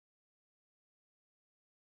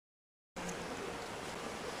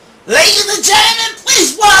Ladies and gentlemen,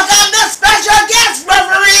 please welcome the special guest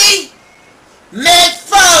referee, Mick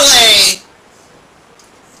Foley.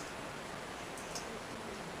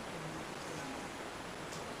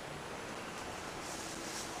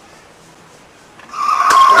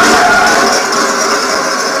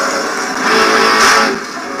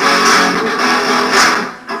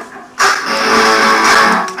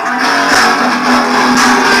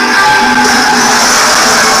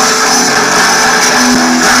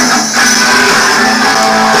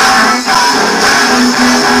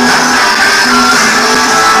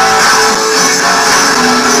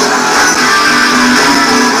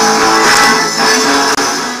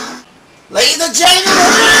 Ladies and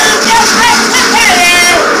gentlemen, just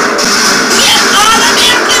competitor, the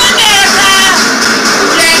All-American America,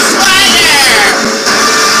 Jay Slider.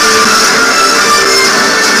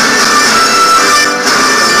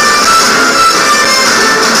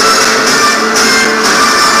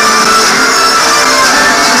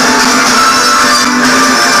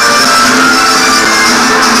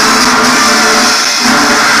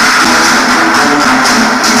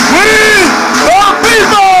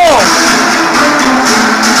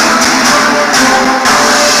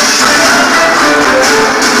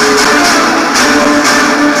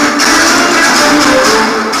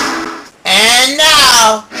 And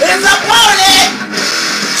now, his opponent,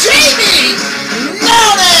 Jamie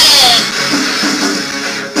Nolan.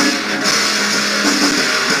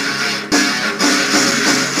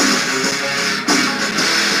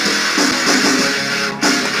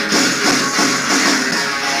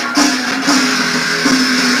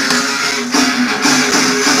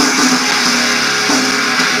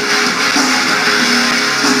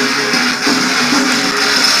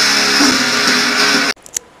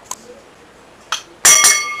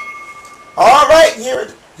 Alright, here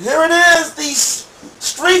it is, the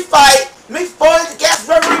street fight. Mick Foley, the guest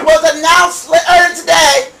referee, was announced earlier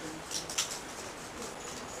today.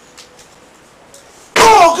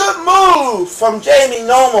 Oh, good move from Jamie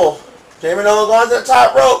Nolan. Jamie Nolan going to the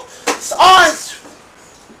top rope. It's on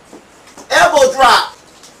elbow drop.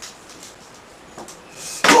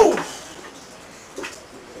 Ooh.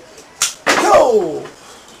 Go.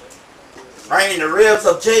 Right in the ribs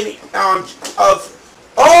of Jamie,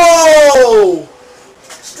 oh!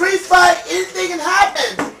 Street fight, anything can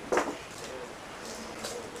happen.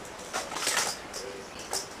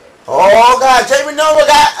 Oh God, Jamie Nolan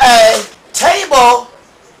got a table,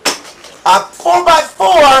 a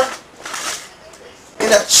 4x4,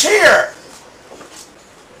 and a chair.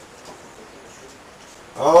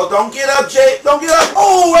 Oh, don't get up, Jay. Don't get up.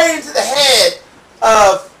 Oh, right into the head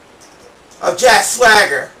of Jack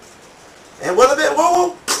Swagger. And what a bit,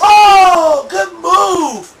 whoa, oh, good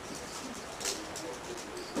move.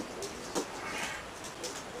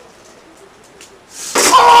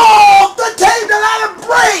 Oh, the tape, the ladder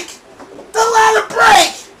break. The ladder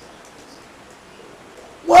break.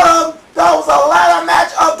 Well, that was a ladder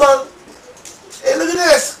match of the, hey, look at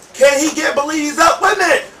this. Can he believe he's up? Wait a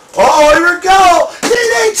minute. Oh, here we go.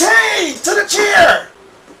 DDT to the chair.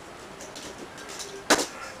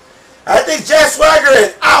 I think Jack Swagger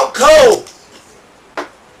is out cold.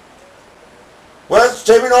 What's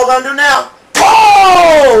Jamie Nolan gonna do now?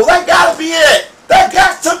 Oh, that gotta be it. That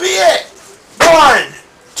got to be it. 1,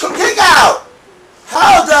 2, kick out.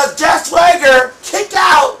 How does Jack Swagger kick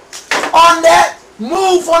out on that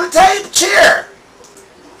move on the tape chair?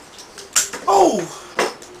 Oh.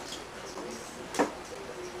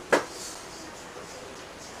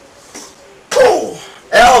 Oh,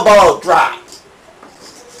 elbow drop.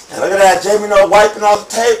 And look at that, Jamie Nolan wiping off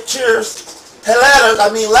the tape chairs,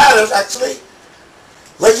 ladders actually.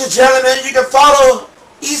 Ladies and gentlemen, you can follow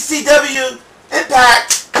ECW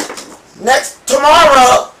Impact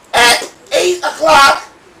tomorrow at 8 o'clock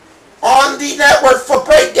on the network for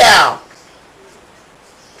Breakdown.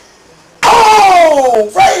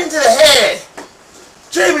 Oh, right into the head.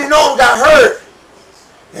 Jamie Nolan got hurt.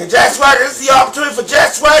 And Jack Swagger, this is the opportunity for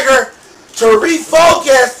Jack Swagger to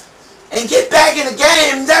refocus and get back in the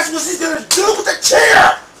game. That's what he's going to do with the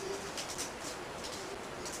chair.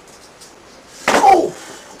 Oh,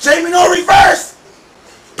 Jamie Nolan reverse.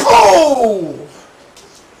 Oh.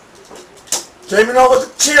 Jamie Nolan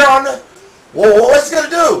with the chair on the, whoa, what's he going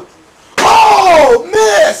to do? Oh,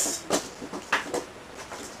 miss.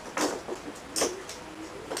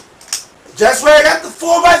 Jack Swagger got the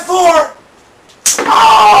 4x4.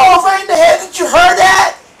 Oh, right in the head. Did you hear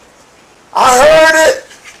that? I heard it.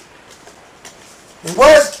 And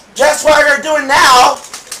what is Jack Swagger doing now?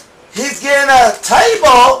 He's getting a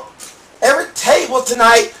table. Every table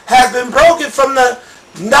tonight has been broken from the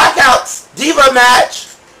Knockouts Diva match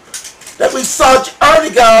that we saw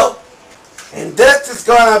early ago. And this is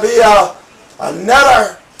going to be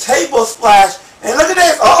another table splash. And look at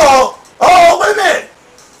this. Uh-oh. Oh, wait a minute.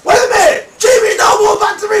 Wait a minute. Jimmy Noble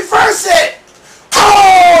about to reverse it.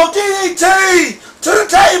 Oh, DDT to the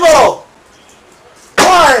table.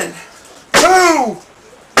 1, 2,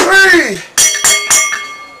 3.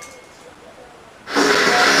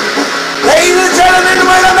 Ladies and gentlemen, the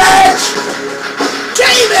winner match,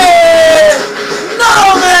 Jimmy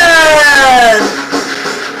Noble.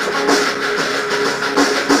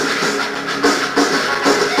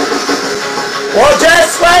 Well, Jack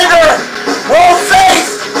Slater will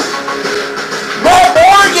face Matt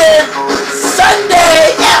Morgan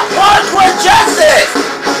Sunday at Hardcore Justice.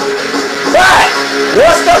 But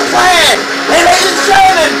what's the plan? And ladies and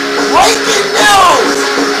gentlemen, breaking news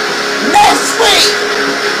next week.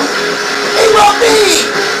 It will be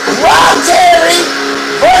Rob Terry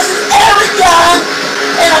versus Eric Young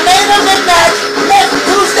in a main event match next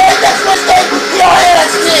Wednesday here on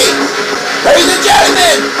NXT. Ladies and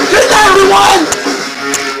gentlemen, good night everyone!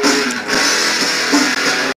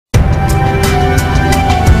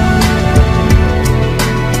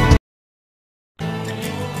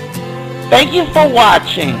 Thank you for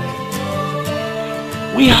watching.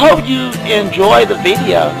 We hope you enjoy the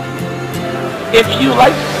video. If you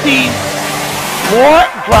like to see more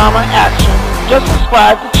drama action, just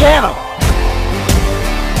subscribe to the channel.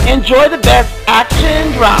 Enjoy the best action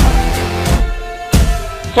and drama.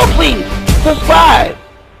 So please, subscribe.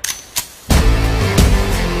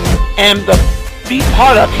 And be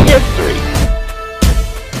part of history.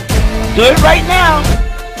 Do it right now.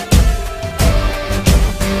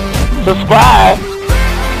 Subscribe.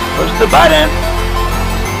 Push the button.